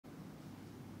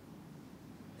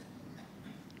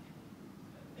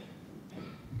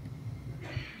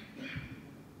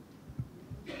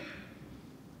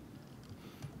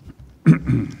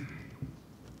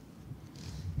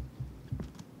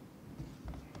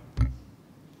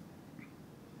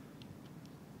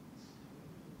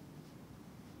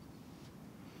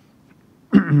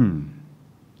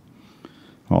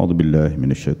A'udzu billahi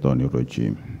minasyaitonir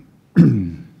rajim.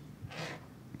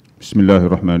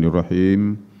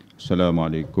 Bismillahirrahmanirrahim.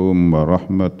 Assalamualaikum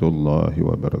warahmatullahi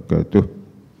wabarakatuh.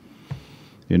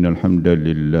 Innal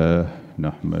hamdalillah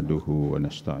nahmaduhu wa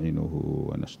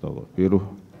nasta'inuhu wa nastaghfiruh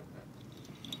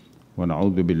wa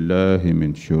na'udzu billahi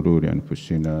min syururi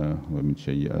anfusina wa min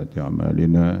sayyiati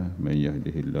a'malina. Man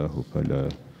yahdihillahu fala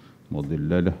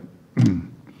mudilla lahu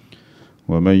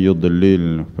ومن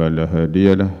يضلل فلا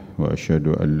هادي له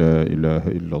وأشهد أن لا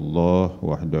إله إلا الله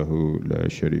وحده لا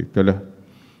شريك له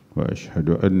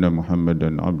وأشهد أن محمدا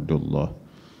عبد الله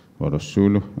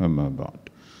ورسوله أما بعد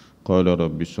قال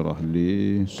رب اشرح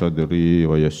لي صدري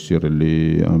ويسر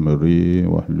لي أمري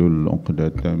واحلل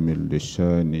عقدة من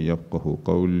لساني يفقهوا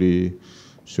قولي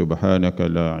سبحانك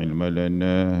لا علم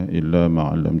لنا إلا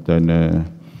ما علمتنا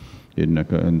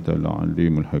إنك أنت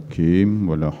العليم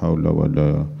الحكيم ولا حول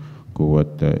ولا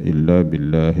quwwata illa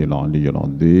billahil aliyyil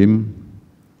azim.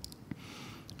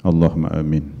 Allahumma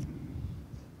amin.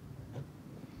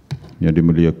 Yang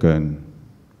dimuliakan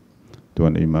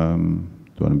Tuan Imam,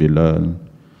 Tuan Bilal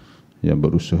yang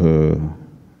berusaha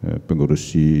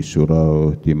pengurusi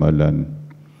Surau Timbalan,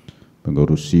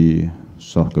 pengurusi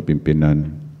sah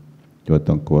kepimpinan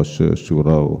Jawatankuasa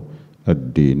Surau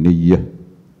Diniyyah.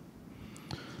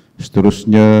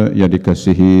 Seterusnya yang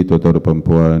dikasihi tuan-tuan dan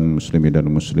perempuan, muslimin dan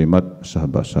muslimat,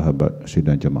 sahabat-sahabat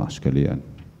sidang jemaah sekalian.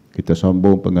 Kita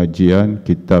sambung pengajian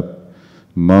Kitab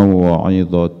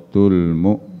Mau'izatul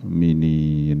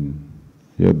Mukminin,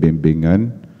 ya, Bimbingan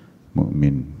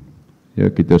Mukmin. Ya,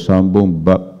 kita sambung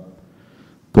bab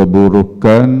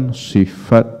keburukan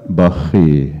sifat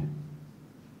bakhil.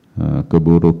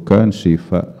 Keburukan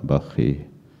sifat bakhil.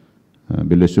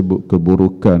 Bila sebut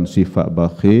keburukan sifat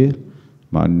bakhil,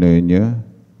 maknanya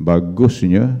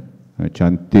bagusnya,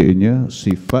 cantiknya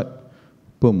sifat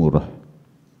pemurah.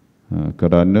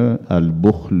 Kerana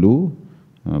al-bukhlu,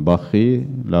 bakhil,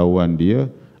 lawan dia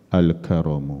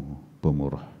al-karamu,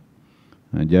 pemurah.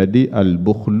 Jadi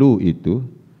al-bukhlu itu,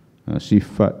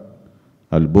 sifat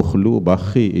al-bukhlu,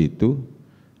 bakhil itu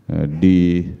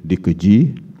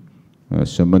dikeji,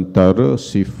 sementara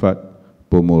sifat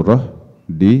pemurah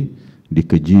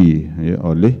dikeji, ya,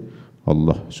 oleh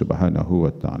Allah Subhanahu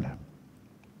wa taala.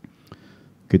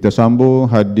 Kita sambung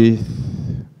hadis,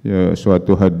 ya,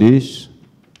 suatu hadis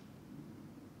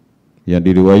yang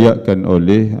diriwayatkan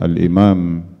oleh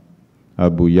Al-Imam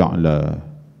Abu Ya'la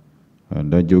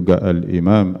dan juga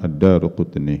Al-Imam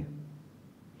Ad-Darqutni.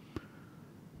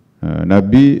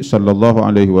 Nabi sallallahu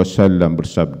alaihi wasallam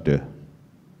bersabda,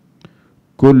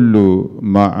 kullu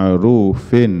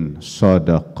ma'rufin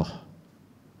sadaqah.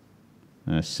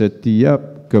 Setiap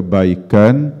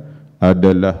kebaikan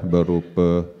adalah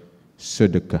berupa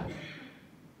sedekah.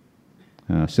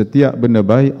 Setiap benda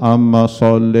baik, amal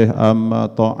soleh,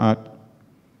 amal taat,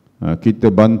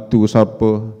 kita bantu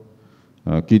siapa,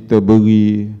 kita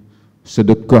beri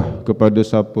sedekah kepada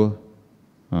siapa,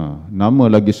 nama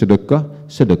lagi sedekah,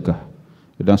 sedekah.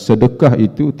 Dan sedekah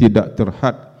itu tidak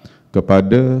terhad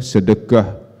kepada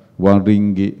sedekah wang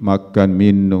ringgit, makan,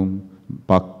 minum,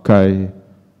 pakai,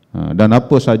 dan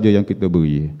apa saja yang kita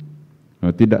beri.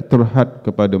 Tidak terhad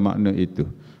kepada makna itu,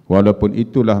 walaupun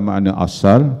itulah makna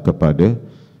asal kepada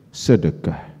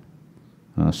sedekah.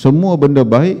 Semua benda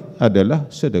baik adalah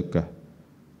sedekah.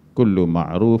 Kullu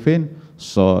ma'rufin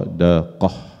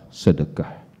sadaqah,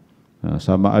 sedekah.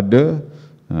 Sama ada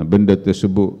benda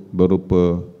tersebut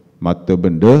berupa mata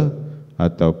benda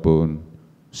ataupun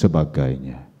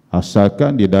sebagainya,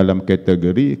 asalkan di dalam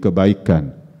kategori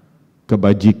kebaikan,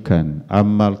 kebajikan,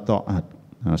 amal taat,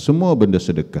 semua benda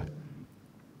sedekah.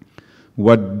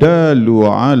 Waddalu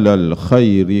 'alal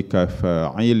khairi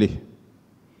kafa'ilih,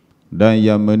 dan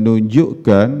yang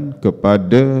menunjukkan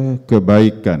kepada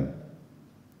kebaikan,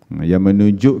 yang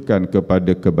menunjukkan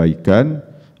kepada kebaikan,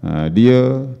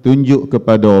 dia tunjuk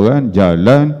kepada orang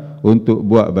jalan untuk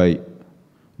buat baik,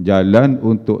 jalan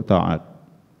untuk taat.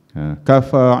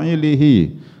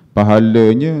 Kafa'ilihi,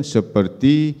 pahalanya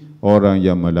seperti orang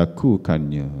yang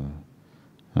melakukannya.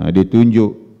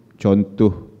 Ditunjuk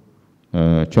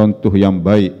contoh yang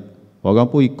baik, orang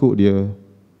pun ikut dia,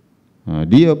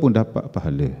 dia pun dapat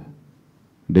pahala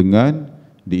dengan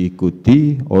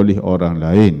diikuti oleh orang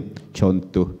lain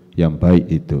contoh yang baik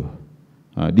itu.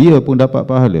 Dia pun dapat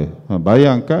pahala.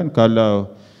 Bayangkan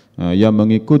kalau yang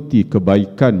mengikuti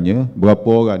kebaikannya berapa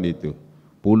orang itu?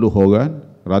 Puluh orang,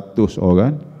 ratus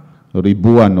orang,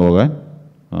 ribuan orang,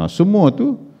 semua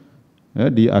tu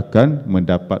dia akan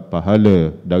mendapat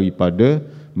pahala daripada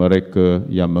mereka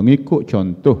yang mengikut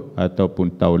contoh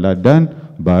ataupun tauladan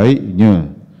baiknya,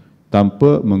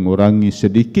 tanpa mengurangi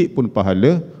sedikit pun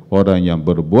pahala orang yang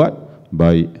berbuat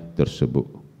baik tersebut.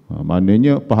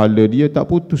 Maknanya pahala dia tak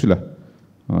putuslah.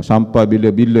 Sampai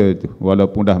bila-bila tu,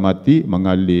 walaupun dah mati,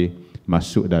 mengalir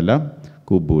masuk dalam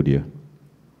kubur dia.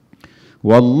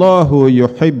 Wallahu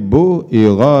yuhibbu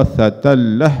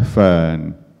ighathatal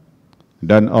lahfan.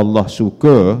 Dan Allah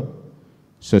suka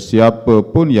sesiapa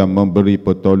pun yang memberi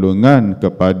pertolongan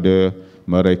kepada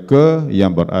mereka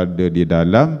yang berada di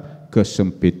dalam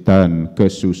kesempitan,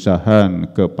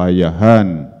 kesusahan,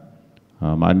 kepayahan.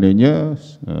 Maknanya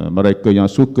mereka yang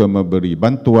suka memberi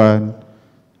bantuan,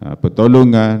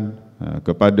 pertolongan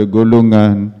kepada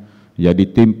golongan yang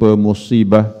ditimpa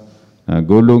musibah,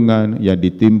 golongan yang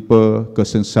ditimpa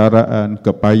kesengsaraan,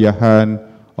 kepayahan,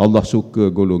 Allah suka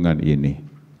golongan ini.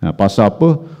 Pasal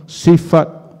apa?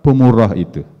 Sifat pemurah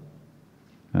itu.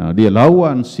 Dia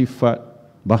lawan sifat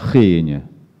bakhilnya.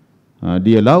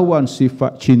 Dia lawan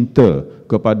sifat cinta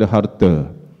kepada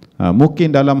harta. Mungkin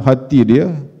dalam hati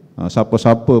dia,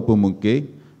 siapa-siapa pun mungkin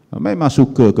memang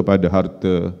suka kepada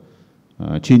harta,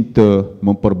 cinta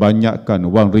memperbanyakkan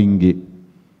wang ringgit,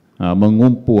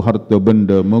 mengumpul harta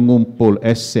benda, mengumpul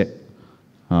aset,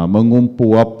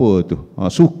 mengumpul apa tu,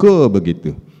 suka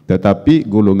begitu. Tetapi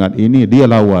golongan ini dia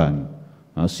lawan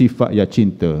sifat yang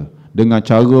cinta. Dengan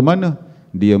cara mana?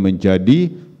 Dia menjadi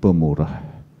pemurah.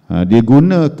 Dia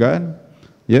gunakan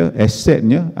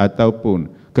asetnya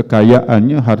ataupun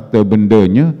kekayaannya, harta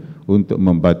bendanya untuk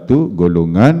membantu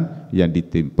golongan yang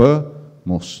ditimpa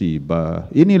musibah.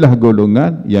 Inilah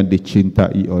golongan yang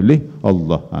dicintai oleh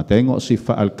Allah. Tengok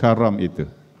sifat al-karam itu,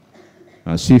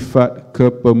 sifat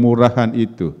kepemurahan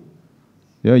itu,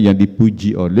 yang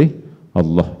dipuji oleh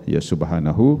Allah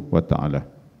subhanahu wa ta'ala.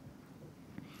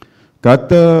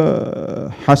 Kata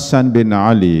Hasan bin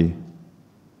Ali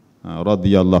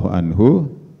radhiyallahu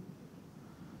anhu,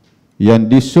 yang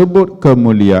disebut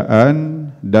kemuliaan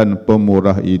dan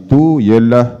pemurah itu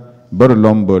ialah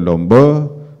berlomba-lomba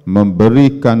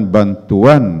memberikan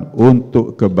bantuan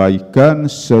untuk kebaikan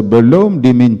sebelum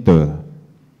diminta.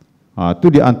 Itu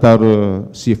di antara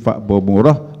sifat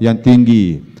pemurah yang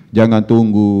tinggi. Jangan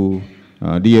tunggu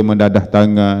dia mendadah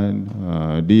tangan,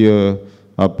 dia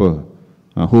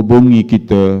hubungi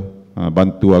kita,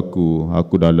 bantu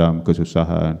aku dalam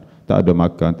kesusahan, tak ada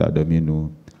makan, tak ada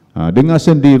minum. Dengan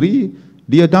sendiri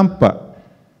dia nampak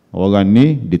orang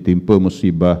ni ditimpa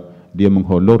musibah, dia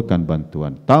mengholorkan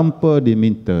bantuan tanpa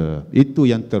diminta. Itu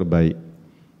yang terbaik.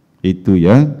 Itu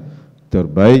yang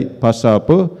terbaik. Pasal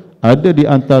apa? Ada di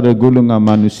antara golongan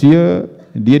manusia,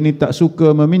 dia ni tak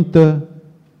suka meminta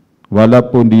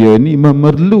walaupun dia ni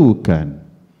memerlukan.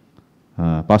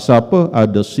 Pasal apa?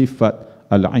 Ada sifat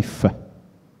al-iffah.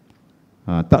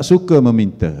 Tak suka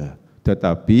meminta,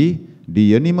 tetapi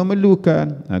dia ni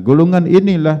memerlukan. Golongan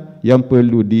inilah yang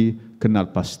perlu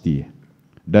dikenal pasti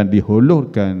dan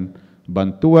diholorkan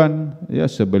bantuan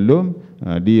sebelum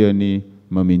dia ni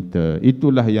meminta.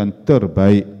 Itulah yang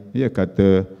terbaik,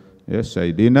 kata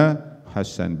Sayyidina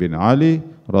Hasan bin Ali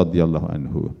radhiyallahu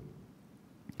anhu.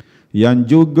 Yang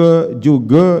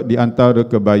juga di antara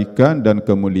kebaikan dan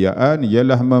kemuliaan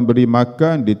ialah memberi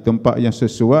makan di tempat yang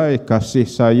sesuai, kasih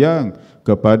sayang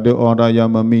kepada orang yang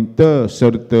meminta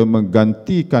serta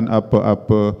menggantikan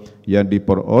apa-apa yang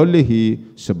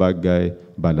diperolehi sebagai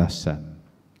balasan.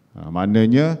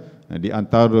 Maknanya di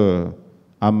antara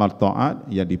amal taat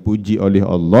yang dipuji oleh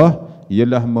Allah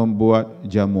ialah membuat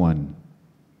jamuan,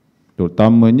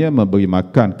 terutamanya memberi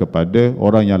makan kepada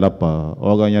orang yang lapar,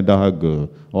 orang yang dahaga,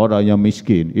 orang yang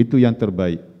miskin. Itu yang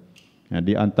terbaik.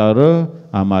 Di antara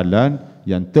amalan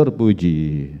yang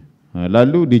terpuji.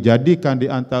 Lalu dijadikan di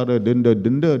antara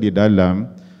denda-denda di dalam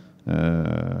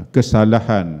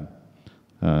kesalahan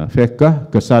fiqh,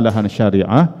 kesalahan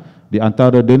syariah, di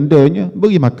antara dendanya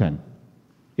beri makan.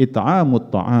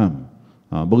 It'amut ta'am.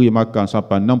 Beri makan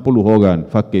sampai 60 orang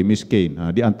fakir miskin.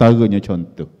 Di antaranya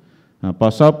contoh.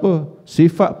 Pasal apa?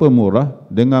 Sifat pemurah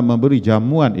dengan memberi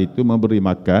jamuan itu, memberi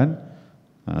makan,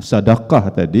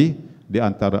 sedekah tadi, di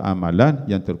antara amalan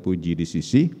yang terpuji di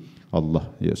sisi Allah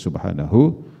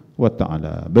subhanahu wa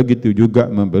ta'ala. Begitu juga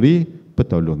memberi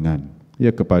pertolongan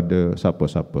kepada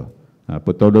siapa-siapa.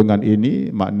 Pertolongan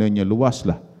ini maknanya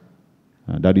luaslah,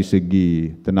 dari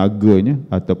segi tenaganya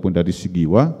ataupun dari segi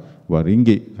wang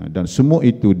ringgit, dan semua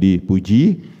itu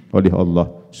dipuji oleh Allah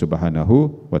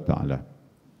subhanahu wa ta'ala.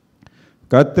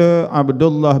 Kata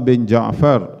Abdullah bin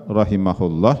Ja'far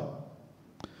rahimahullah,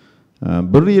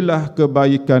 berilah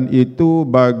kebaikan itu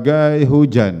bagai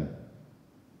hujan.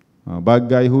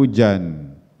 Bagai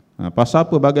hujan. Pasal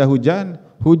apa bagai hujan?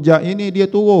 Hujan ini dia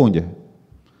turun je.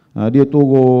 Dia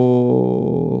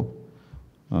turun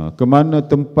ke mana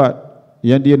tempat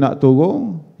yang dia nak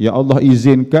turun, yang Allah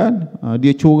izinkan,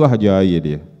 dia curah je air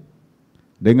dia.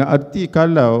 Dengan arti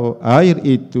kalau air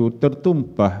itu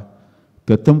tertumpah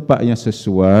ke tempat yang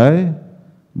sesuai,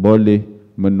 boleh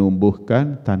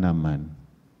menumbuhkan tanaman.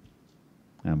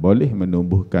 Boleh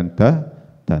menumbuhkan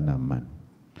tanaman.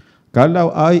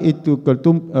 Kalau air itu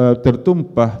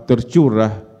tertumpah,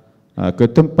 tercurah ke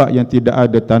tempat yang tidak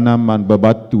ada tanaman,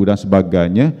 berbatu dan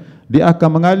sebagainya, dia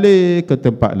akan mengalir ke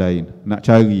tempat lain, nak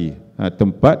cari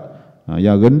tempat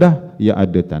yang rendah yang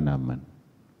ada tanaman.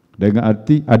 Dengan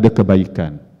arti ada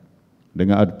kebaikan.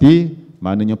 Dengan arti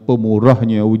maknanya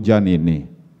pemurahnya hujan ini.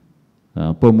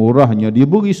 Pemurahnya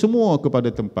diberi semua kepada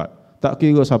tempat. Tak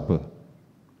kira siapa.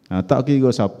 Tak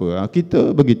kira siapa. Kita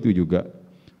begitu juga.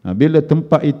 Bila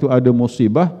tempat itu ada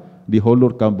musibah,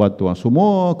 dihulurkan bantuan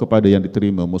semua kepada yang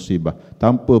diterima musibah,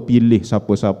 tanpa pilih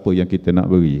siapa-siapa yang kita nak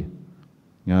beri.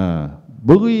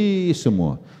 Beri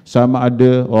semua. Sama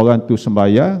ada orang tu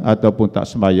sembahyang ataupun tak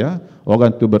sembahyang,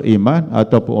 orang tu beriman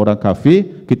ataupun orang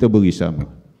kafir, kita beri sama.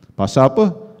 Pasal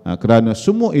apa? Kerana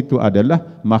semua itu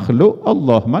adalah makhluk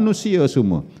Allah, manusia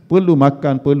semua. Perlu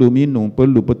makan, perlu minum,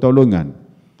 perlu pertolongan.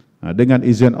 Dengan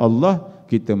izin Allah,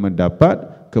 kita mendapat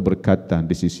keberkatan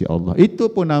di sisi Allah. Itu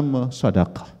pun nama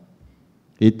sedekah.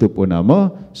 Itu pun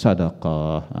nama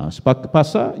sedekah.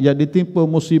 Pasal yang ditimpa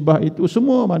musibah itu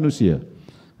semua manusia.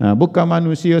 Bukan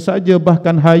manusia saja,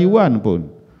 bahkan haiwan pun.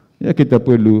 Ya, kita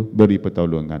perlu beri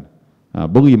pertolongan.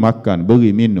 Beri makan,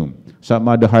 beri minum.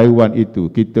 Sama ada haiwan itu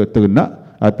kita ternak,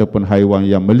 ataupun haiwan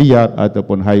yang meliar,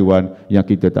 ataupun haiwan yang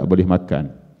kita tak boleh makan.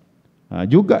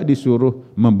 Juga disuruh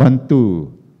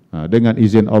membantu. Dengan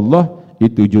izin Allah,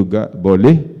 itu juga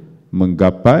boleh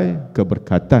menggapai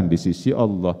keberkatan di sisi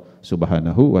Allah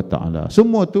Subhanahu wa ta'ala.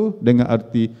 Semua tu dengan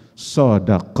arti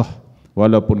sedekah,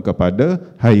 walaupun kepada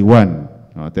haiwan.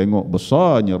 Tengok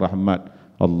besarnya rahmat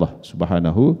Allah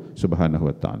Subhanahu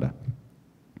wa ta'ala.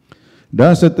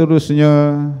 Dan seterusnya,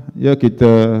 ya,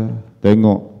 kita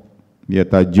tengok dia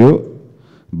tajuk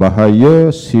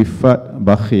bahaya sifat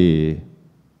bakhil.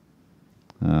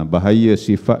 Bahaya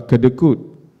sifat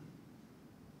kedekut.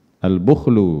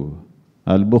 Al-bukhlu.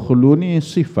 Al-bukhlu ni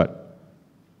sifat.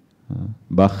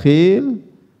 Bakhil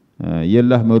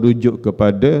ialah merujuk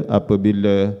kepada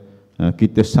apabila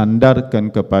kita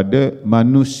sandarkan kepada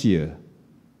manusia.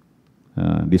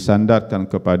 Disandarkan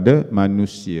kepada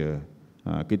manusia.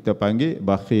 Kita panggil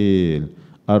bakhil.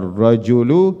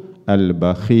 Ar-rajulu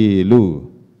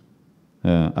al-bakhilu.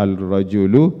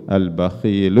 Al-rajulu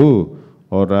al-bakhilu,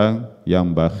 orang yang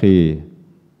bakhil.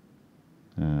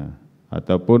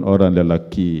 Ataupun orang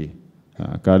lelaki.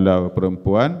 Kalau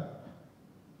perempuan,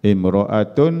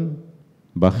 imra'atun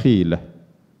bakhilah.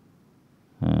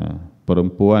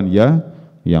 Perempuan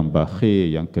yang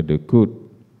bakhil, yang kedekut.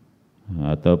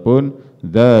 Ataupun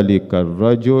dzalikar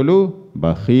rajulu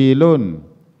bakhilun,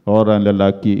 orang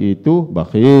lelaki itu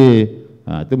bakhil.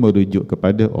 Itu merujuk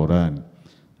kepada orang.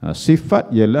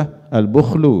 Sifat ialah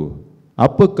al-bukhlu.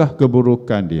 Apakah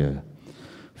keburukan dia?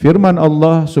 Firman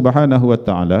Allah Subhanahu wa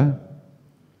ta'ala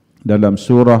dalam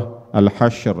surah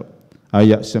Al-Hashr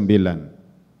ayat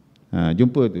 9.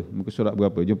 Jumpa tu, muka surat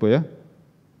berapa? Jumpa ya?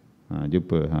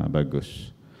 Jumpa.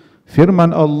 Bagus.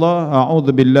 Firman Allah,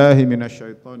 a'udzubillahi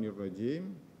minasyaitonirrajim.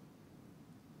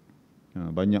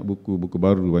 Banyak buku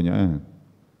baru banyak.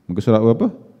 Muka surat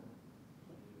berapa?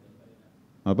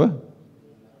 Apa?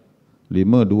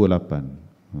 528.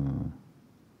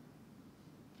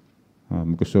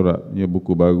 Muka suratnya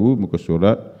buku baru, muka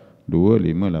surat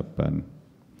 258.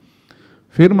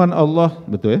 Firman Allah,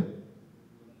 betul ya?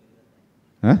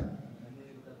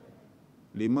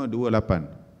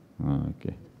 528.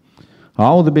 Okey.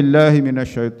 A'udzubillahi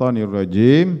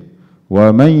minasyaitonirrajim.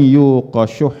 Wa man yuqa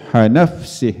syuhha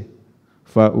nafsihi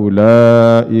fa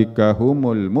ulaika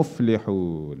humul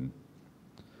muflihun.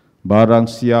 Barang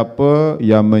siapa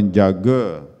yang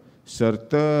menjaga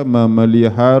serta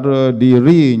memelihara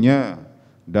dirinya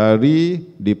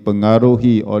dari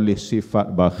dipengaruhi oleh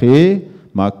sifat bakhil,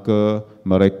 maka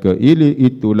mereka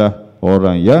itulah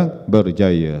orang yang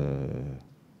berjaya.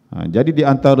 Jadi di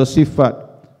antara sifat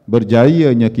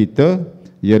berjayanya kita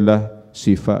ialah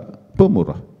sifat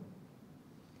pemurah.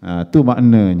 Itu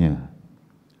maknanya.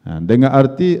 Dengan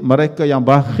arti mereka yang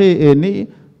bakhil ini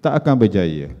tak akan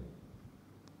berjaya.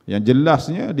 Yang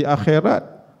jelasnya di akhirat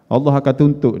Allah akan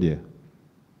tuntut dia.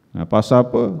 Pasal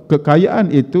apa?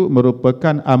 Kekayaan itu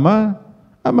merupakan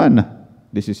amanah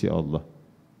di sisi Allah.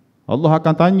 Allah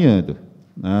akan tanya tu,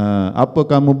 apa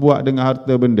kamu buat dengan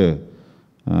harta benda?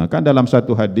 Kan dalam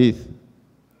satu hadis,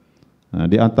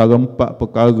 di antara 4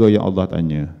 perkara yang Allah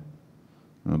tanya.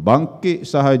 Bangkit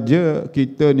sahaja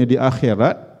kita ni di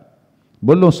akhirat,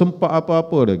 belum sempat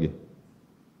apa-apa lagi.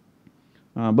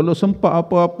 Belum sempat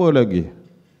apa-apa lagi.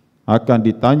 akan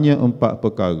ditanya 4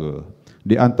 perkara.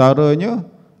 Di antaranya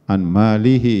an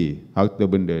malihi, harta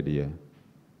benda dia.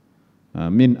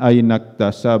 Min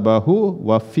ainaktasabahu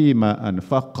wa fima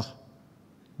anfaqah.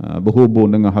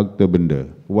 Berhubung dengan harta benda,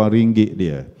 wang ringgit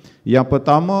dia. Yang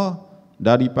pertama,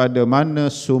 daripada mana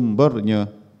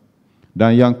sumbernya,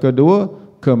 dan yang kedua,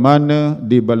 ke mana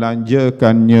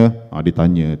dibelanjakannya.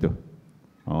 Ditanya tu.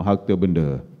 Harta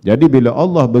benda. Jadi bila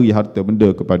Allah beri harta benda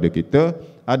kepada kita,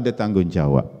 ada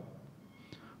tanggungjawab.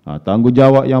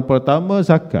 Tanggungjawab yang pertama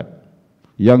zakat.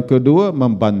 Yang kedua,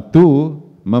 membantu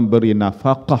memberi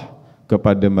nafkah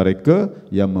kepada mereka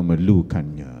yang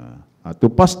memerlukannya.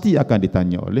 Itu pasti akan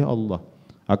ditanya oleh Allah.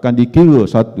 Akan dikira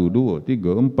 1, 2,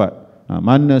 3, 4.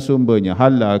 Mana sumbernya,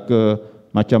 halal ke,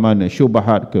 macam mana,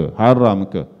 syubhat ke, haram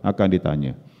ke, akan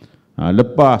ditanya.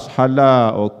 Lepas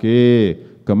halal, okey,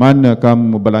 ke mana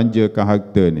kamu belanjakan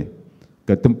harta ni?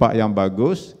 Ke tempat yang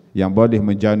bagus, yang boleh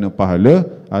menjana pahala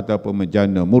ataupun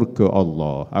menjana murka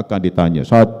Allah. Akan ditanya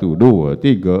 1, 2,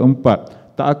 3,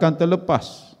 4. Tak akan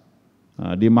terlepas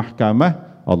di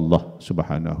mahkamah Allah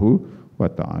Subhanahu wa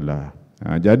ta'ala.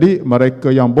 Jadi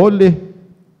mereka yang boleh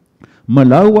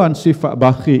melawan sifat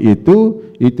bakhil itu,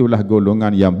 itulah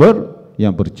golongan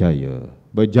yang berjaya.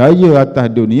 Berjaya atas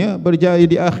dunia, berjaya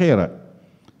di akhirat.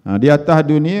 Di atas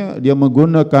dunia, dia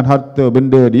menggunakan harta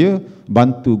benda dia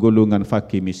bantu golongan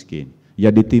fakir miskin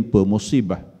yang ditimpa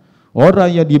musibah. Orang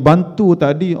yang dibantu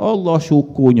tadi, Allah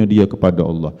syukurnya dia kepada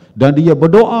Allah. Dan dia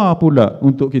berdoa pula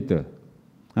untuk kita.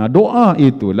 Doa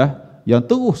itulah yang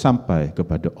terus sampai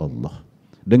kepada Allah.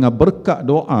 Dengan berkat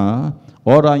doa,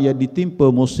 orang yang ditimpa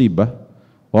musibah,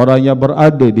 orang yang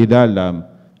berada di dalam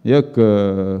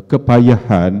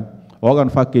kepayahan, orang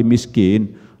fakir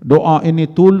miskin, doa ini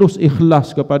tulus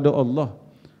ikhlas kepada Allah.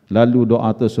 Lalu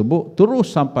doa tersebut terus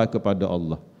sampai kepada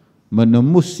Allah,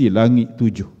 menembusi langit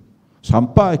 7,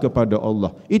 sampai kepada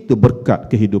Allah. Itu berkat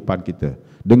kehidupan kita.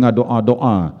 Dengan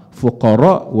doa-doa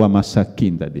fuqara wa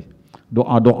masakin tadi,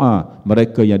 doa-doa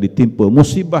mereka yang ditimpa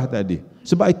musibah tadi.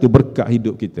 Sebab itu berkat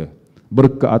hidup kita,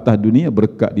 berkat atas dunia,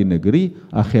 berkat di negeri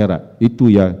akhirat.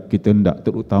 Itu yang kita hendak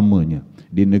terutamanya,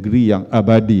 di negeri yang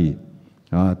abadi.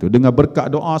 Tu dengan berkat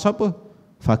doa siapa?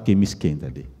 Fakir miskin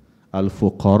tadi,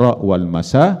 al-fuqara wal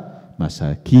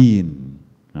masakin.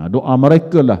 Doa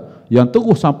mereka lah yang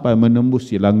terus sampai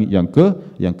menembusi langit yang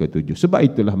ke-7. Sebab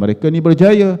itulah mereka ni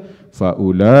berjaya.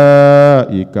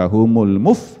 Faulaika humul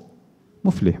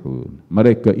muflihun.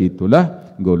 Mereka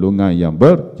itulah golongan yang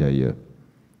berjaya.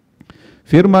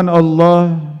 Firman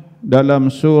Allah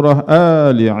dalam surah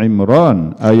Ali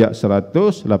Imran ayat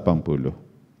 180.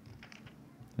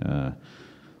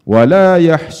 وَلَا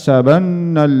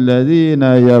يَحْسَبَنَّ الَّذِينَ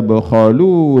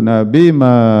يَبْخَلُونَ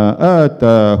بِمَا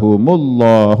آتَاهُمُ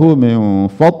اللَّهُ مِنْ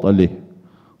فَضْلِهِ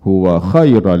هُوَ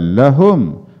خَيْرًا لَهُمْ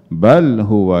بَلْ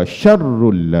هُوَ شَرٌّ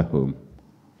لَهُمْ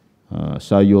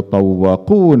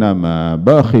سَيُطَوَّقُونَ مَا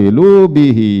بَخِلُوا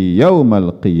بِهِ يَوْمَ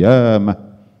الْقِيَامَةِ.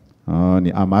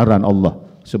 Ini amaran Allah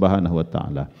Subhanahu wa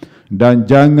ta'ala. Dan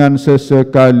jangan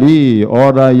sesekali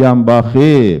orang yang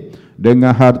bakhil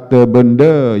dengan harta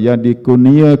benda yang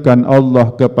dikurniakan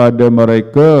Allah kepada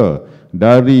mereka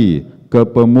dari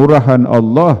kepemurahan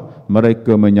Allah,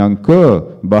 mereka menyangka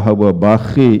bahawa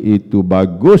bakhil itu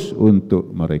bagus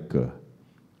untuk mereka.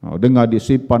 Dengar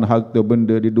disimpan harta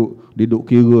benda, duduk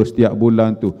kira setiap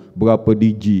bulan tu berapa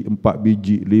digit, 4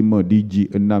 biji, 5 digit,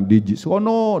 6 digit,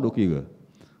 seronok duk kira.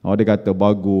 Dia kata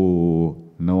bagus.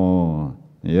 No,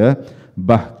 ya.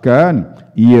 Bahkan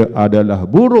ia adalah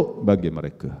buruk bagi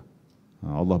mereka.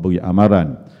 Allah beri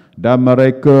amaran. Dan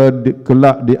mereka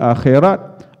kelak di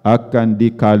akhirat akan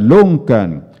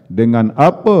dikalungkan dengan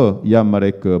apa yang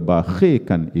mereka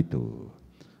bakhilkan itu.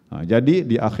 Jadi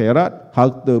di akhirat,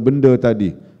 harta benda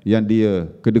tadi yang dia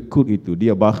kedekut itu,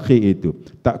 dia bakhil itu,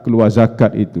 tak keluar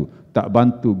zakat itu, tak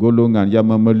bantu golongan yang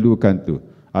memerlukan tu,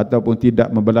 ataupun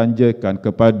tidak membelanjakan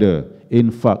kepada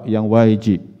infak yang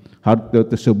wajib, harta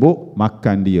tersebut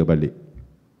makan dia balik.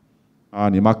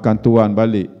 Ni makan tuan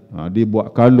balik.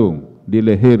 Dibuat kalung di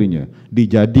lehernya,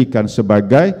 dijadikan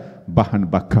sebagai bahan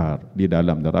bakar di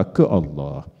dalam neraka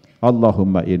Allah.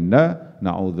 Allahumma inna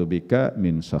na'udzubika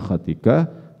min sakhatika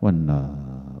wan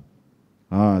nar.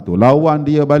 Tu lawan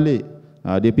dia balik.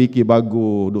 Dia fikir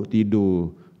bagus, duduk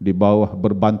tidur di bawah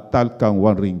berbantalkan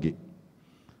wang ringgit,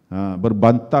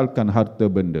 berbantalkan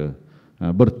harta benda,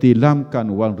 bertilamkan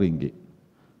wang ringgit,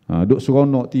 duduk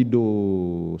seronok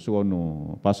tidur,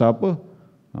 seronok. Pasal apa?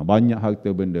 Banyak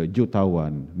harta benda,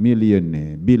 jutawan,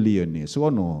 milioner, bilioner,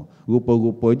 seronok.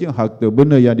 Rupa-rupanya harta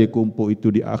benda yang dikumpul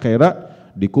itu di akhirat,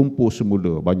 dikumpul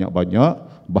semula banyak-banyak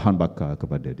bahan bakar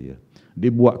kepada dia.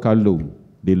 Dibuat kalung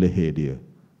di leher dia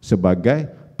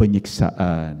sebagai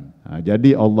penyiksaan.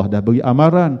 Jadi Allah dah beri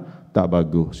amaran, tak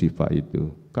bagus sifat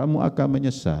itu. Kamu akan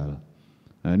menyesal.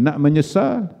 Nak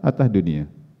menyesal atas dunia.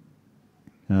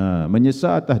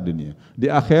 Menyesal atas dunia.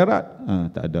 Di akhirat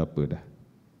tak ada apa dah.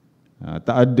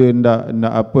 Tak ada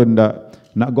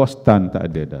nak ghostan, tak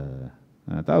ada dah.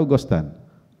 Tahu ghostan?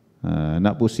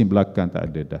 Nak pusing belakang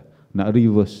tak ada dah. Nak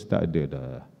reverse tak ada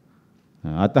dah.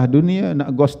 Atas dunia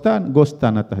nak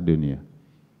ghostan atas dunia.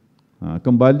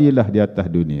 Kembalilah di atas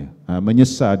dunia.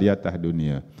 Menyesal di atas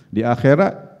dunia. Di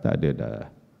akhirat tak ada dah.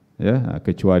 Ya,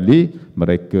 kecuali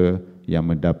mereka yang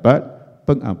mendapat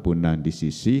pengampunan di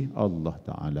sisi Allah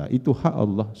Ta'ala. Itu hak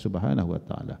Allah Subhanahu Wa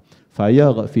Ta'ala.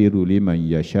 Fayaghfiru liman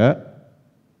yasha'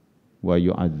 wa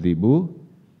yu'adzibu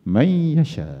man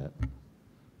yasha'.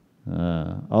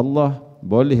 Allah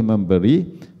boleh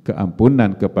memberi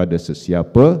keampunan kepada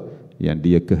sesiapa yang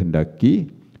dia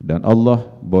kehendaki, dan Allah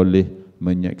boleh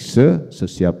menyeksa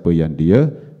sesiapa yang dia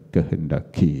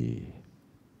kehendaki.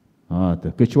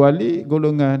 Kecuali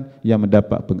golongan yang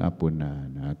mendapat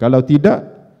pengampunan. Kalau tidak,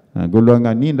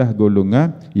 golongan ini dah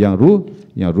golongan yang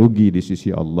rugi di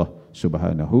sisi Allah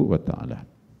Subhanahu Wa Ta'ala.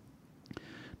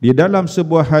 Di dalam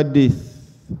sebuah hadis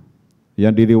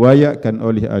yang diriwayatkan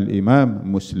oleh Al-Imam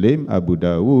Muslim, Abu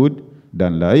Dawud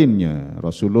dan lainnya,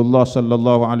 Rasulullah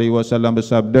sallallahu alaihi wasallam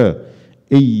bersabda,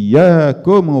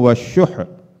 "Iyyakum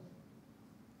wasyuh."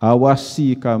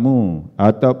 Awasi kamu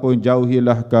ataupun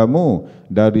jauhilah kamu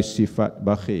dari sifat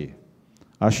bakhil.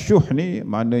 Asyuh ni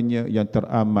maknanya yang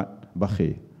teramat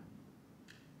bakhil.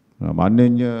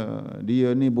 Maknanya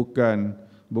dia ni bukan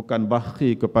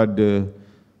bakhil kepada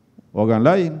orang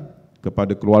lain,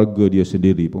 kepada keluarga dia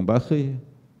sendiri pun bakhil,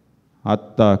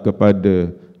 hatta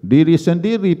kepada diri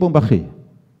sendiri pun bakhil.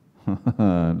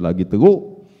 Lagi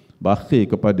teruk, bakhil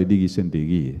kepada diri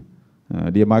sendiri.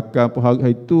 Dia makan pun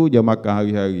hari itu, dia makan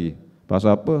hari-hari.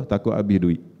 Pasal apa? Takut habis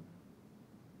duit.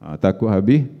 Takut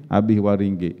habis wang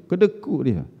ringgit. Kedekut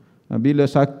dia. Bila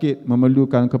sakit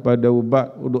memerlukan kepada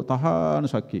ubat, duduk tahan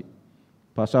sakit.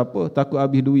 Pasal apa? Takut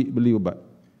habis duit beli ubat.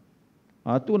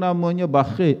 Itu namanya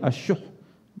bakhil, asyuh,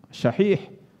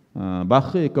 syahih.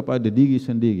 Bakhil kepada diri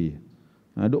sendiri.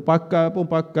 Duk pakai pun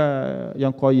pakai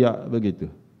yang koyak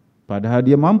begitu. Padahal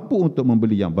dia mampu untuk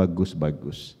membeli yang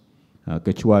bagus-bagus.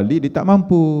 Kecuali dia tak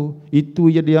mampu. Itu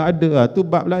yang dia ada, tu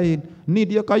bab lain. Ni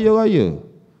dia kaya raya.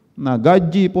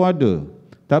 Gaji pun ada.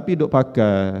 Tapi duk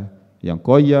pakai yang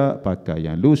koyak, pakai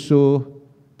yang lusuh.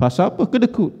 Pasal apa?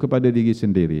 Kedekut kepada diri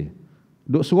sendiri.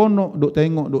 Duk seronok, duk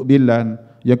tengok, duk bilang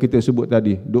yang kita sebut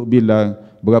tadi, duk bilang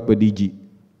berapa digit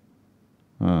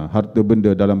harta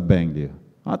benda dalam bank dia.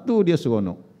 Tu dia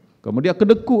seronok. Kemudian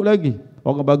kedekut lagi.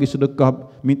 Orang bagi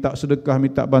sedekah,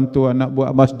 minta bantuan nak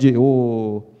buat masjid.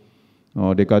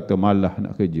 Dia kata malah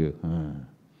nak kerja.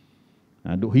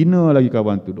 Duk hina lagi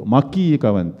kawan tu, duk maki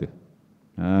kawan tu.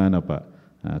 Nampak?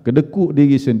 Kedekut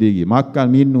diri sendiri, makan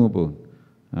minum pun.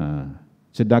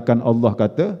 Sedangkan Allah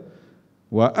kata,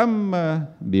 wa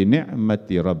amma bi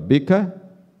ni'mati rabbika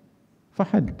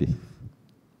fahaddith.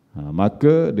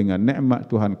 Maka dengan nikmat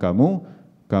Tuhan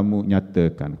kamu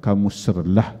nyatakan, kamu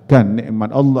serlahkan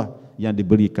nikmat Allah yang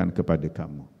diberikan kepada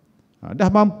kamu.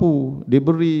 Dah mampu,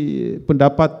 diberi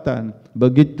pendapatan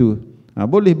begitu,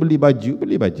 boleh beli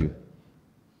baju.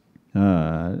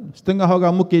 Setengah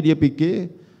orang mungkin dia fikir,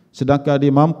 sedangkan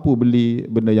dia mampu beli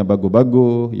benda yang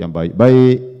bagus-bagus, yang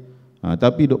baik-baik,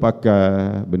 tapi duk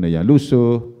pakai benda yang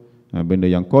lusuh, benda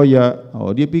yang koyak,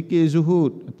 dia fikir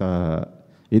zuhud. Tak,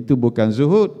 itu bukan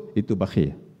zuhud, itu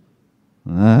bakhil.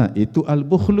 Itu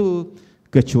al-bukhlu,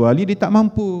 kecuali dia tak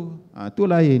mampu. Itu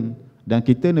lain. Dan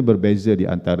kita ni berbeza di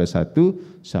antara satu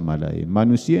sama lain.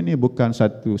 Manusia ni bukan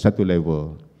satu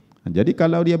level. Jadi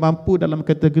kalau dia mampu, dalam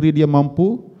kategori dia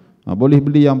mampu, boleh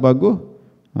beli yang bagus,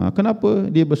 kenapa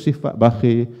dia bersifat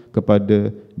bakhil kepada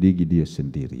diri dia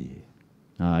sendiri?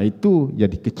 Itu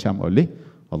yang dikecam oleh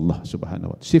Allah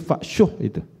Subhanahu wa Ta'ala. Sifat syuh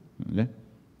itu.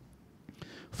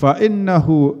 Fa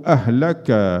innahu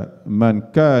ahlaka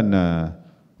man kana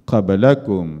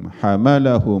qablakum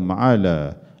hamalahum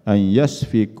ala an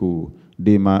yasfiku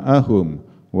dima'ahum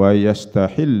wa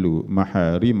yastahillu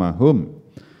maharimahum.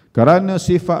 Kerana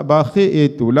sifat bakhil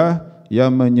itulah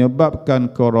yang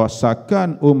menyebabkan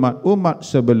kerosakan umat-umat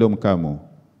sebelum kamu.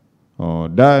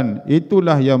 Dan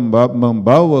itulah yang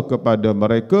membawa kepada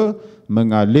mereka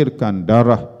mengalirkan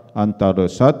darah antara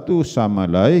satu sama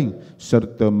lain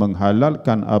serta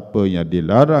menghalalkan apa yang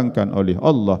dilarangkan oleh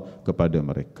Allah kepada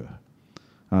mereka.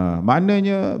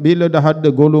 Maknanya bila dah ada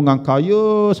golongan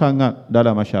kaya sangat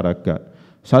dalam masyarakat,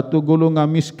 satu golongan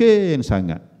miskin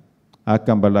sangat,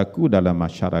 akan berlaku dalam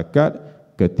masyarakat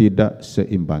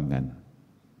ketidakseimbangan.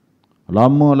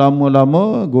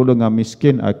 Lama-lama golongan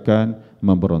miskin akan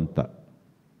memberontak.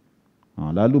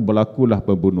 Lalu berlakulah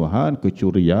pembunuhan,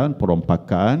 kecurian,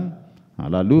 perompakan,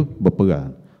 lalu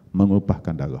berperang,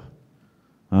 menumpahkan darah.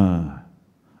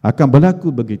 Akan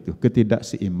berlaku begitu,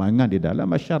 ketidakseimbangan di dalam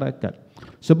masyarakat.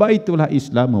 Sebab itulah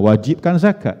Islam mewajibkan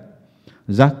zakat.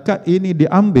 Zakat ini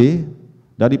diambil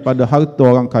daripada harta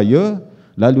orang kaya,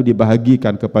 lalu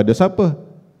dibahagikan kepada siapa?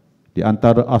 Di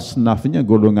antara asnafnya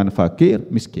golongan fakir,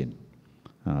 miskin.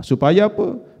 Supaya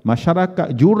apa?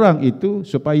 Masyarakat jurang itu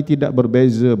supaya tidak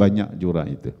berbeza banyak jurang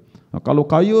itu. Kalau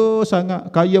kaya sangat,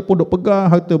 kaya pun duk pegang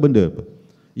harta benda apa?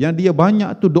 Yang dia banyak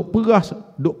tu duk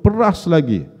peras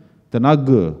lagi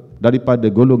tenaga daripada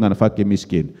golongan fakir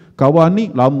miskin. Kawan ni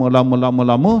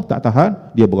lama tak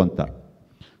tahan, dia berontak.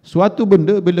 Suatu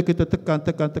benda bila kita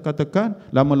tekan,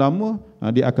 lama-lama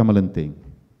dia akan melenting.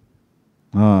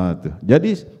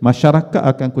 Jadi masyarakat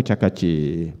akan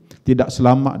kucak-kacir, tidak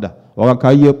selamat dah. Orang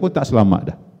kaya pun tak selamat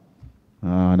dah.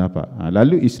 Nampak?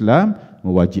 Lalu Islam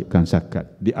mewajibkan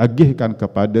zakat, diagihkan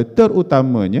kepada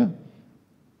terutamanya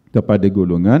kepada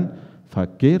golongan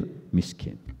fakir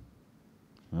miskin.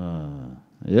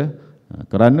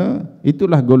 Kerana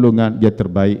itulah golongan yang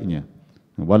terbaiknya,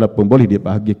 walaupun boleh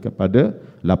dibahagi kepada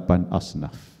 8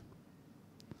 asnaf.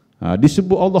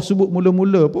 Allah sebut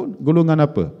mula-mula pun golongan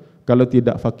apa kalau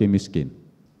tidak fakir miskin?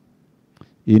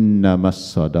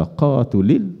 Innamas sadaqatu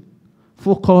lil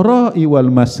fuqara'i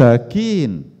wal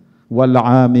masakin wal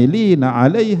 'amilina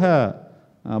 'alaiha.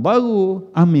 Baru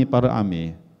para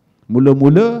amil.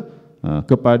 Mula-mula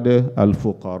kepada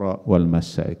al-fuqara wal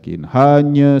masakin.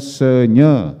 Hanya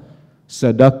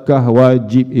sedekah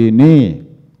wajib ini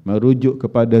merujuk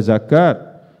kepada zakat,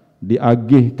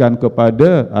 diagihkan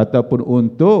kepada ataupun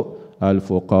untuk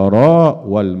al-fuqara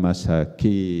wal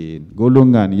masakin,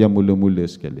 golongan yang mula-mula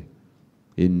sekali.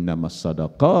 Innamas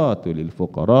sadaqatu lil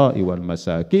fuqara'i wal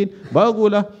masakin,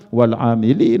 barulah wal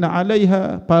 'amilina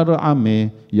 'alaiha, para amil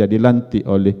yang dilantik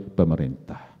oleh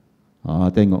pemerintah.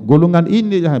 Tengok, golongan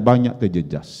ini banyak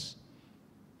terjejas.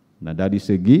 Dari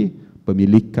segi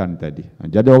pemilikan tadi.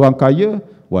 Jadi orang kaya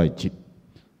wajib.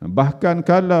 Bahkan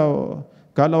kalau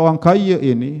orang kaya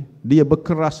ini dia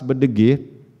berkeras berdegil,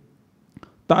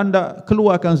 tak nak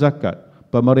keluarkan zakat,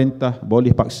 pemerintah boleh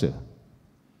paksa.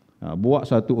 Buat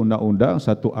satu undang-undang,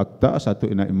 satu akta, satu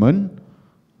enactment,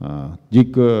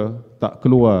 jika tak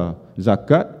keluar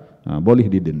zakat, boleh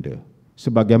didenda.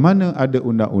 Sebagaimana ada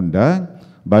undang-undang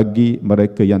bagi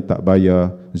mereka yang tak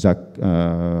bayar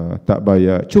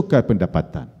cukai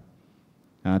pendapatan,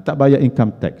 tak bayar income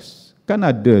tax. Kan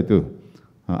ada tu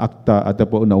akta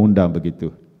ataupun undang-undang begitu.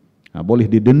 Boleh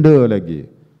didenda lagi.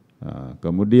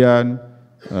 Kemudian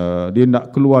dia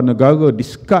nak keluar negara,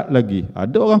 diskat lagi.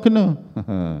 Ada orang kena.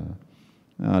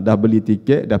 Dah beli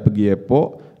tiket, dah pergi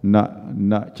airport,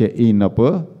 nak check in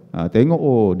apa,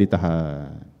 tengok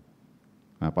ditahan.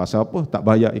 Pasal apa? Tak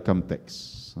bayar income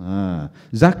tax.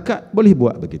 Zakat boleh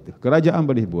buat begitu, kerajaan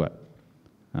boleh buat.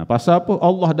 Pasal apa?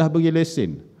 Allah dah bagi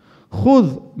lesen.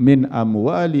 Khudh min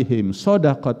amwalihim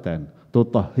sadaqatan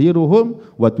tutahhiruhum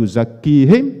wa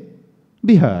tuzakkihim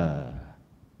biha.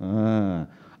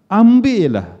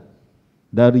 Ambillah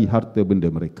dari harta benda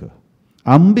mereka.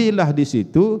 Ambillah di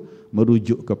situ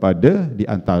merujuk kepada di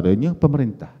antaranya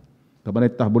pemerintah.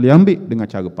 Pemerintah boleh ambil dengan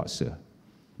cara paksa.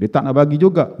 Dia tak nak bagi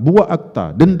juga, buat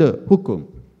akta, denda, hukum.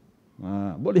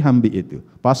 Boleh ambil itu.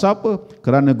 Pasal apa?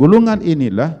 Kerana golongan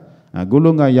inilah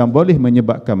golongan yang boleh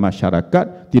menyebabkan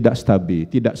masyarakat tidak stabil,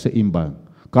 tidak seimbang.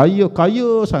 Kaya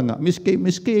sangat,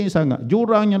 miskin sangat,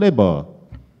 jurangnya lebar.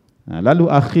 Lalu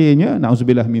akhirnya,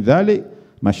 na'udzubillah min dzalik,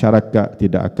 masyarakat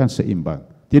tidak akan seimbang,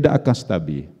 tidak akan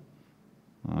stabil.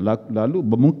 Lalu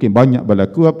mungkin banyak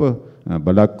berlaku apa?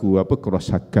 Berlaku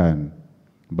kerosakan,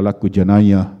 berlaku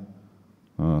jenayah,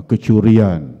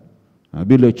 kecurian.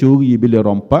 Bila curi, bila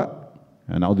rompak,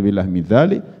 na'udzubillah min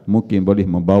dzalik, mungkin boleh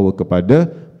membawa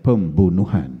kepada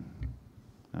pembunuhan.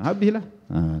 Habislah.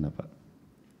 Nampak.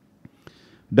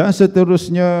 Dan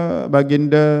seterusnya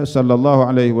baginda sallallahu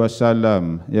alaihi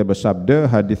wasallam ia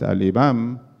bersabda, hadis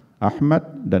al-Imam Ahmad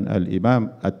dan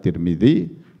al-Imam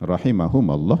At-Tirmidzi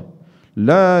rahimahumallah,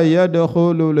 la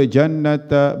yadkhulul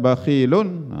jannata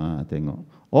bakhilun. Tengok,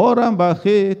 orang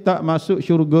bakhil tak masuk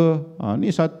syurga. Ni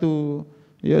satu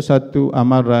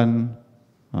amaran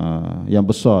yang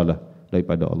besarlah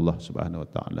daripada Allah Subhanahu wa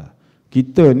taala.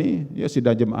 Kita ni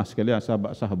sidang jemaah sekalian,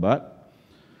 sahabat-sahabat,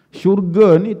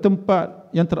 syurga ni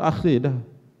tempat yang terakhir dah.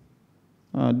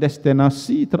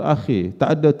 Destinasi terakhir,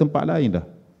 tak ada tempat lain dah.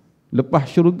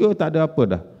 Lepas syurga tak ada apa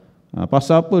dah.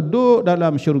 Pasal apa? Duduk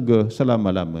dalam syurga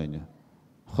selama-lamanya.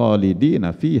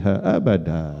 Khalidina fiha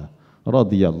abada.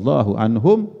 Radhiyallahu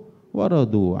anhum wa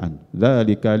radu an.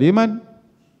 Dzalika liman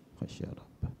khasyara.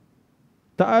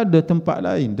 Tak ada tempat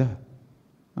lain dah.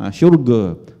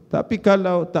 Syurga. Tapi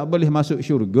kalau tak boleh masuk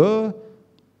syurga,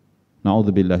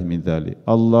 na'udzubillah min dzalik.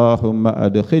 Allahumma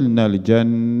adkhilnal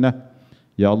jannah.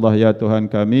 Ya Allah, ya Tuhan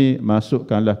kami,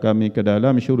 masukkanlah kami ke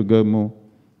dalam syurga-Mu.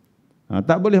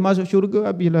 Tak boleh masuk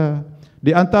syurga, habislah.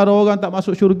 Di antara orang tak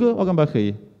masuk syurga, orang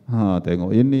bakhil.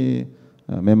 Tengok ini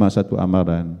memang satu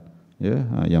amaran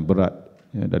yang berat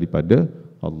daripada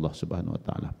Allah Subhanahu Wa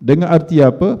Taala. Dengan arti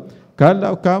apa?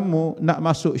 Kalau kamu nak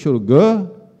masuk syurga,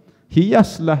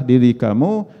 hiaslah diri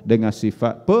kamu dengan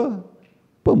sifat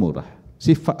pemurah,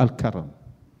 sifat al-karam.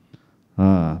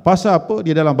 Pasal apa?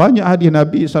 Di dalam banyak hadis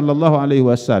Nabi sallallahu alaihi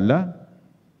wasallam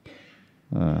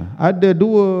ada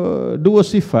dua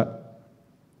sifat.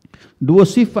 Dua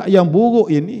sifat yang buruk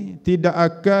ini tidak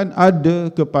akan ada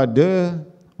kepada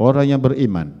orang yang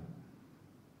beriman.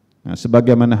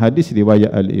 Sebagaimana hadis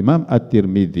riwayat Al-Imam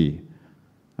At-Tirmidzi.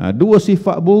 Dua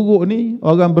sifat buruk ni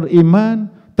orang beriman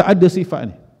tak ada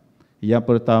sifat ni.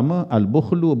 Yang pertama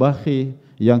al-bukhlu, bakhil.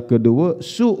 Yang kedua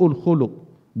su'ul khuluq,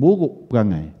 buruk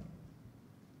perangai.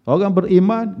 Orang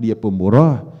beriman dia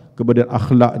pemurah, kemudian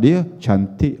akhlak dia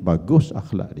cantik, bagus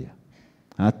akhlak dia.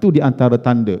 Itu di antara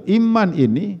tanda iman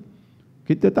ini.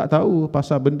 Kita tak tahu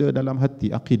pasal benda dalam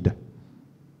hati, akidah.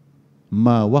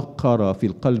 Ma waqara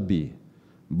fil qalbi,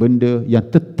 benda yang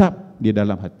tetap di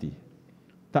dalam hati.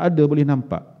 Tak ada boleh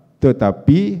nampak.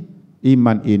 Tetapi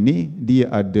iman ini dia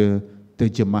ada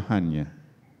terjemahannya.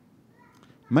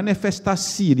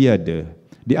 Manifestasi dia ada.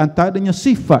 Di antaranya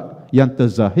sifat yang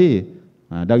terzahir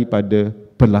daripada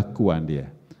perlakuan dia.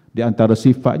 Di antara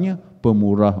sifatnya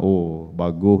pemurah,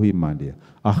 bagus iman dia.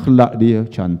 Akhlak dia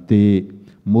cantik,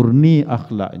 murni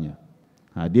akhlaknya.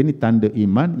 Dia ni tanda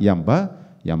iman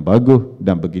yang bagus,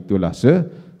 dan begitulah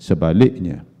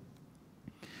sebaliknya.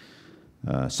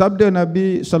 Sabda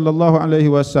Nabi sallallahu alaihi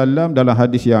wasallam dalam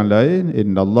hadis yang lain,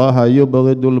 innallaha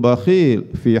yubghidul bakhil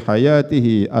fi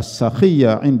hayatihi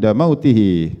as-sakhiyya 'inda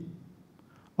mautihi.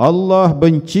 Allah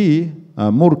benci,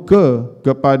 murka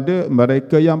kepada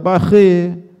mereka yang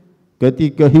bakhil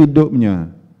ketika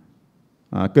hidupnya.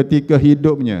 Ketika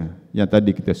hidupnya yang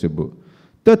tadi kita sebut.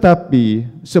 Tetapi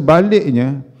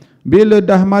sebaliknya, bila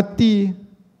dah mati,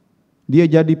 dia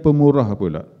jadi pemurah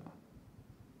pula.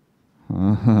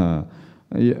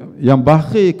 Yang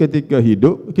bakhil ketika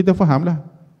hidup, kita fahamlah.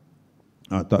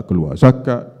 Tak keluar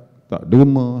zakat, tak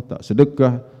derma, tak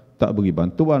sedekah, tak beri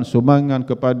bantuan, sumbangan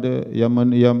kepada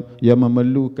yang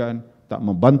memerlukan, tak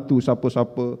membantu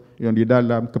siapa-siapa yang di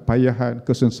dalam kepayahan,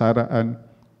 kesengsaraan.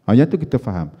 Yang itu kita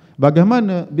faham.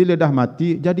 Bagaimana bila dah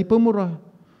mati, jadi pemurah.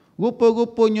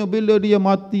 Rupa-rupanya bila dia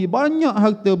mati, banyak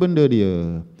harta benda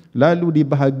dia, lalu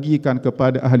dibahagikan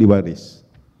kepada ahli waris.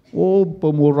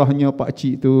 Pemurahnya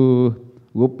pakcik tu,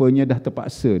 rupanya dah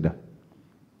terpaksa dah.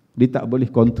 Dia tak boleh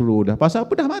kontrol dah. Pasal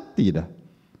apa? Dah mati dah.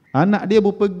 Anak dia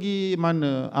pergi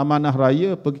mana, amanah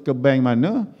raya, pergi ke bank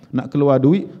mana, nak keluar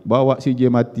duit, bawa CJ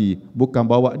mati. Bukan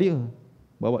bawa dia,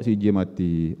 bawa CJ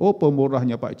mati.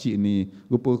 Pemurahnya pakcik ni,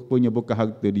 rupanya bukan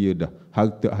harta dia dah,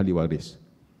 harta ahli waris.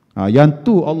 Yang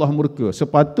tu Allah murka.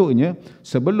 Sepatutnya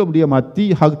sebelum dia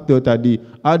mati, harta tadi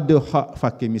ada hak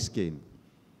fakir miskin,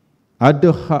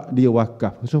 ada hak dia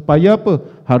wakaf, supaya apa?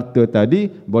 Harta tadi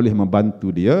boleh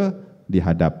membantu dia di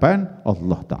hadapan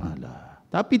Allah Ta'ala.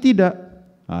 Tapi tidak.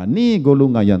 Ni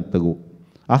golongan yang teruk.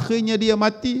 Akhirnya dia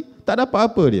mati, tak dapat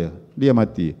apa dia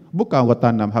mati. Bukan orang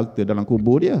tanam harta dalam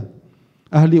kubur dia.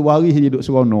 Ahli waris dia duduk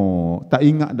seronok, tak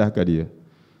ingat dah ke dia.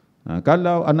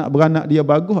 Kalau anak beranak dia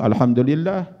bagus,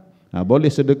 alhamdulillah.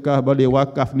 Boleh sedekah, boleh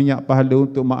wakaf, niat pahala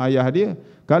untuk mak ayah dia.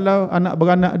 Kalau anak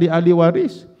beranak dia ahli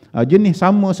waris, jenis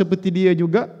sama seperti dia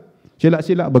juga,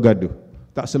 silap-silap bergaduh,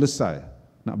 tak selesai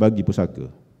nak bagi pusaka.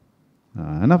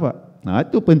 Nampak?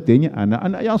 Itu pentingnya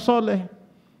anak-anak yang soleh.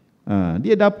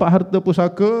 Dia dapat harta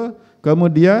pusaka,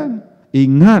 kemudian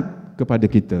ingat kepada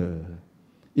kita,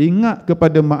 ingat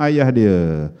kepada mak ayah dia,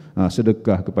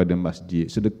 sedekah kepada masjid,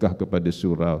 sedekah kepada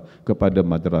surau, kepada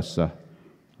madrasah.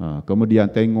 Kemudian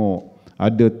tengok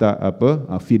ada tak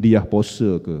fidyah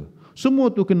puasa ke.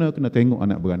 Semua tu kena tengok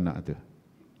anak beranak tu.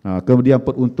 Kemudian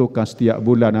peruntukan setiap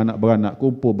bulan anak beranak,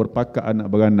 kumpul berpakat anak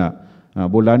beranak.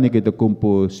 Bulan ni kita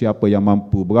kumpul siapa yang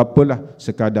mampu, berapalah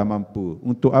sekadar mampu.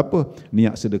 Untuk apa?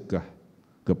 Niat sedekah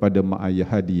kepada mak ayah,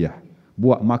 hadiah.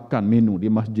 Buat makan minum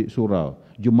di masjid surau,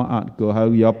 Jumaat ke,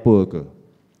 hari apa ke.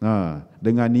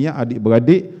 Dengan niat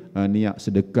adik-beradik, niat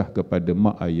sedekah kepada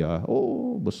mak ayah.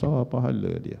 Besar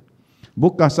pahala dia.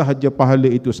 Bukan sahaja pahala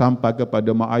itu sampai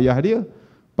kepada mak ayah dia,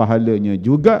 pahalanya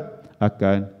juga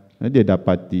akan dia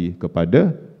dapati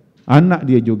kepada anak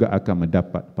dia, juga akan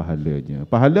mendapat pahalanya.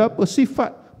 Pahala apa?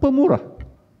 Sifat pemurah.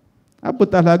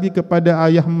 Apatah lagi kepada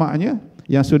ayah maknya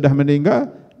yang sudah meninggal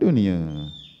dunia.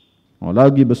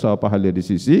 Lagi besar pahala di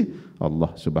sisi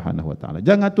Allah Subhanahu wa taala.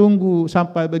 Jangan tunggu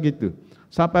sampai begitu.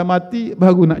 Sampai mati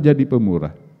baru nak jadi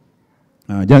pemurah.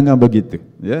 Jangan begitu,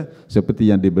 ya. Seperti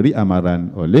yang diberi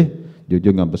amaran oleh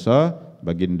junjungan besar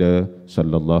baginda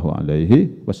sallallahu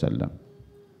alaihi wasallam.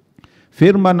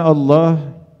 Firman Allah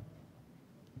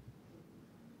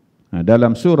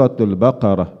dalam suratul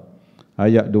Baqarah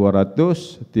ayat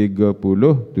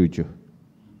 237.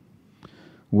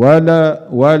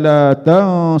 Wala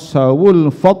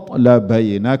tansawul fadla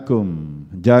bainakum.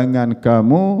 Jangan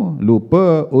kamu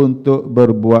lupa untuk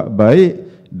berbuat baik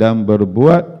dan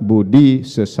berbuat budi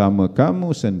sesama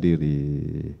kamu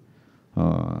sendiri.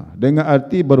 Dengan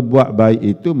arti berbuat baik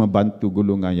itu membantu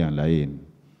golongan yang lain.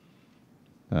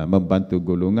 Membantu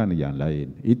golongan yang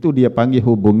lain. Itu dia panggil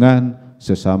hubungan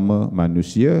sesama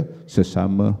manusia,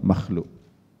 sesama makhluk.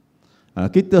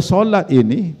 Kita solat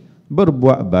ini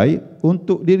berbuat baik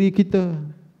untuk diri kita.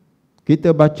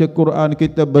 Kita baca Quran,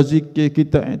 kita berzikir,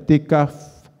 kita iktikaf.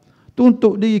 Itu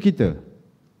untuk diri kita.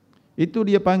 Itu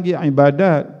dia panggil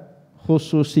ibadat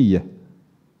khususiyah.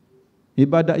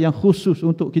 Ibadat yang khusus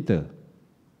untuk kita.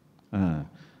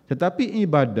 Tetapi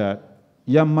ibadat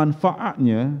yang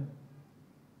manfaatnya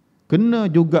kena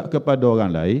juga kepada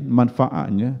orang lain,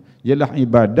 manfaatnya ialah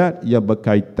ibadat yang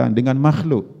berkaitan dengan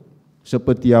makhluk.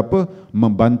 Seperti apa?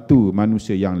 Membantu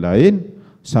manusia yang lain,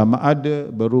 sama ada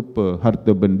berupa harta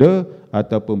benda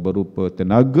ataupun berupa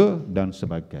tenaga dan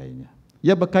sebagainya.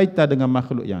 Ia berkaitan dengan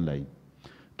makhluk yang lain.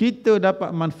 Kita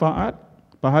dapat manfaat,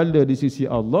 pahala di sisi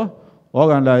Allah,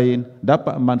 orang lain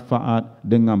dapat manfaat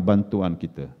dengan bantuan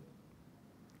kita.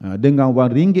 Dengan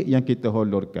wang ringgit yang kita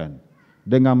hulurkan,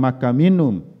 dengan makan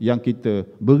minum yang kita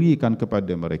berikan kepada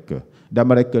mereka. Dan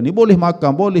mereka ni boleh makan,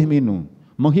 boleh minum,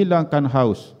 menghilangkan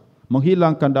haus,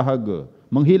 menghilangkan dahaga,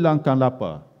 menghilangkan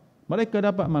lapar. Mereka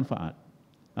dapat manfaat.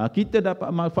 Kita dapat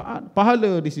manfaat,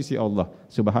 pahala di sisi Allah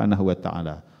Subhanahu wa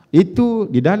taala. Itu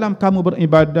di dalam kamu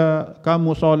beribadat,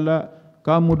 kamu solat,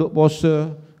 kamu duk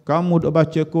puasa, kamu duk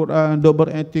baca Quran, duk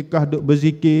beriktikaf, duk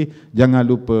berzikir, jangan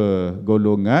lupa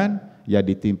golongan yang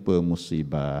ditimpa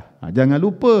musibah. Jangan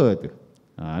lupa tu.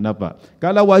 Nampak?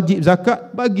 Kalau wajib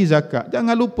zakat, bagi zakat,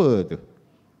 jangan lupa tu.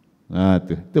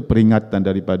 Tu peringatan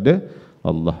daripada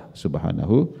Allah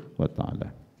Subhanahu wa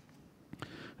taala.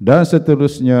 Dan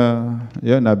seterusnya,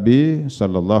 ya, Nabi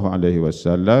sallallahu alaihi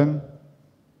wasallam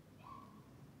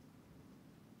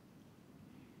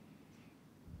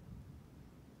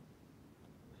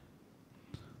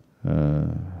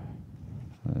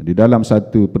di dalam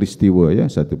satu peristiwa, ya,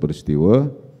 satu peristiwa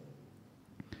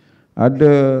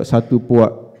ada satu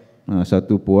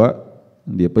puak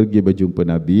dia pergi berjumpa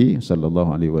Nabi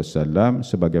sallallahu alaihi wasallam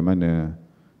sebagaimana,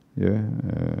 ya,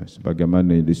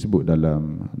 sebagaimana yang disebut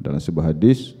dalam sebuah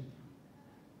hadis.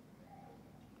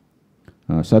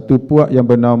 Satu puak yang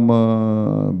bernama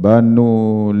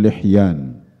Banu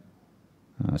Lihyan,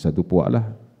 satu puak lah,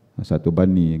 satu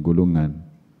bani golongan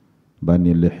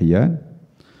Bani Lihyan.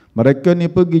 Mereka ni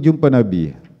pergi jumpa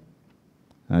Nabi.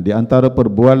 Di antara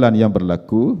perbualan yang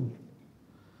berlaku,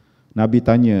 Nabi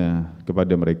tanya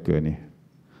kepada mereka ni,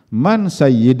 Man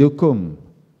sayyidukum?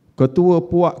 Ketua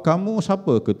puak kamu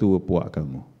siapa? Ketua puak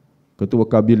kamu, ketua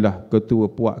kabilah,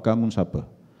 ketua puak kamu siapa?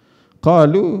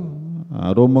 Qalu,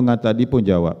 rombongan tadi pun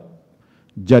jawab,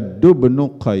 Jaddu bin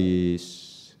Qais,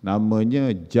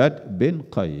 namanya Jad bin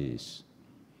Qais.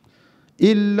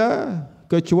 Illa,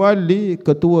 kecuali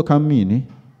ketua kami ni,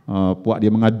 puak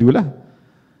dia mengadulah,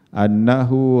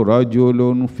 annahu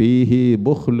rajulun fihi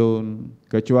bukhlun,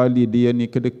 kecuali dia ni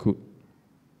kedekut.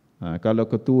 Kalau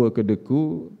ketua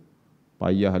kedekut,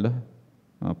 payahlah,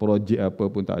 projek apa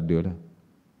pun tak ada lah.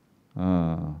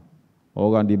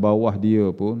 Orang di bawah dia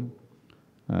pun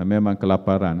memang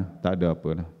kelaparan, tak ada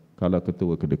apa lah kalau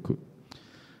ketua kedekut.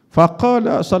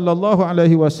 Faqala sallallahu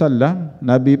alaihi wasallam,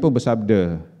 Nabi pun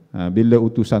bersabda, bila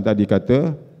utusan tadi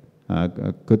kata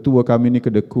ketua kami ni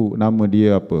kedekut, nama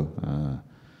dia apa,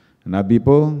 Nabi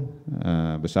pun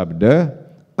bersabda,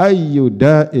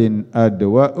 ayyuda'in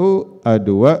adwa'u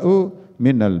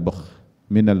minal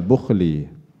bukhli.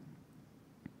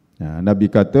 Nabi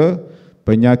kata,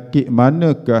 penyakit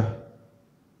manakah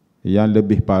yang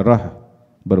lebih parah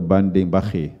berbanding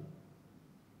bakhil?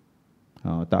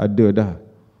 Tak ada dah.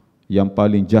 Yang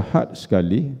paling jahat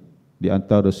sekali di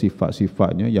antara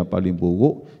sifat-sifatnya, yang paling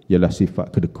buruk ialah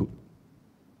sifat kedekut.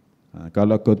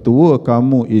 Kalau ketua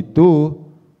kamu itu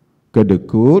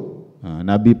kedekut,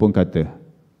 Nabi pun kata,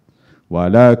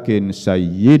 walakin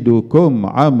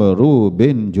sayyidukum Amru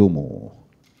bin Jumuh.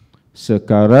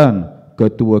 Sekarang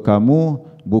ketua kamu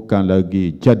bukan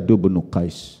lagi Jaddu bin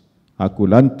Qais, aku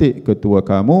lantik ketua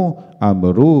kamu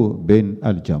Amru bin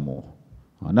Al-Jamuh.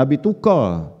 Nabi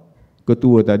tukar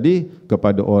ketua tadi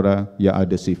kepada orang yang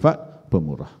ada sifat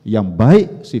pemurah, yang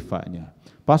baik sifatnya.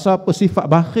 Pasal apa sifat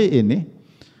bakhil ini?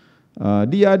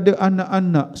 Dia ada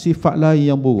anak-anak sifat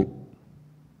lain yang buruk.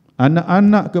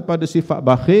 Anak-anak kepada sifat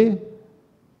bakhil,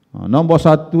 nombor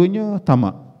satunya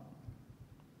tamak.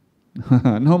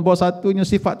 Nombor satunya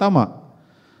sifat tamak.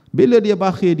 Bila dia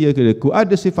bakhil, dia kedeku,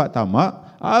 ada sifat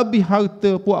tamak, habis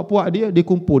harta puak-puak dia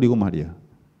dikumpul di rumah dia.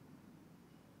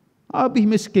 Habis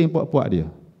miskin puak-puak dia.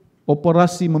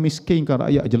 Operasi memiskinkan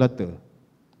rakyat jelata.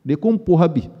 Dia kumpul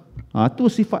habis. Tu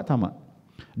sifat tamak.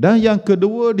 Dan yang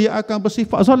kedua, dia akan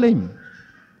bersifat zalim.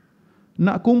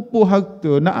 Nak kumpul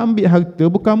harta, nak ambil harta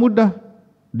bukan mudah.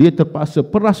 Dia terpaksa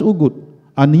peras ugut,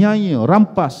 aniaya,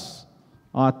 rampas.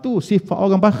 Tu sifat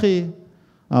orang bakhil.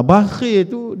 Bakhil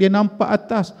tu dia nampak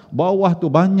atas, bawah tu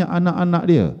banyak anak-anak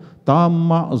dia.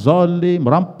 Tamak, zalim,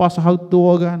 rampas harta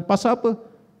orang. Pasal apa?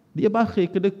 Dia bakhil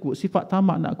kedekut, sifat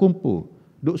tamak nak kumpul.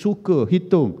 Duk suka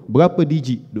hitung berapa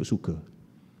digit duk suka.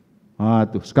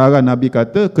 Tu sekarang Nabi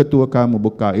kata ketua kamu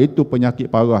bekal, itu penyakit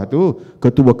parah tu,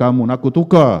 ketua kamu nak aku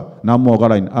tukar nama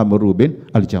orang lain, Amru bin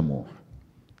Al-Jamuh.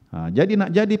 Jadi nak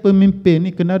jadi pemimpin ni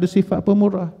kena ada sifat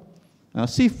pemurah.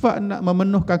 Sifat nak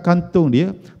memenuhkan kantung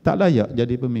dia, tak layak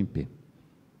jadi pemimpin.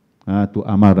 Tu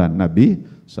amaran Nabi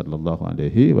sallallahu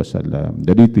alaihi wasallam.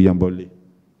 Jadi itu yang boleh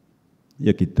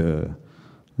ya kita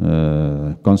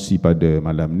kongsi pada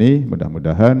malam ni.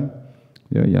 Mudah-mudahan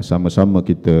ya, yang sama-sama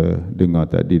kita dengar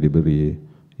tadi diberi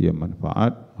ya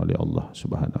manfaat oleh Allah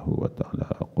Subhanahu wa taala.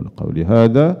 Aqul qawli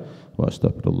hadza wa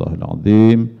astaghfirullahal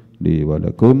azim li wa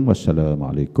lakum.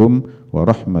 Wassalamualaikum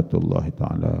warahmatullahi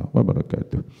taala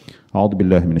wabarakatuh. A'udzu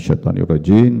billahi minasyaitonir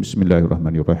rajim.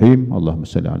 Bismillahirrahmanirrahim. Allahumma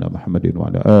shalli ala Muhammadin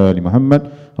wa ala ali Muhammad.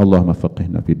 Allahumma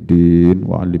faqihna fid din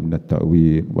wa 'allimna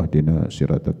at-ta'wil wahdina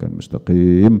siratal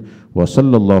mustaqim. Wa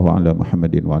sallallahu ala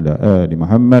Muhammadin wa ala ali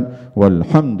Muhammad.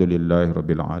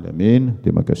 Walhamdulillahirabbil alamin.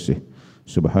 Terima kasih.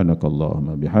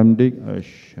 Subhanakallahumma bihamdik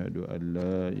asyhadu an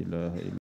la ilaha illa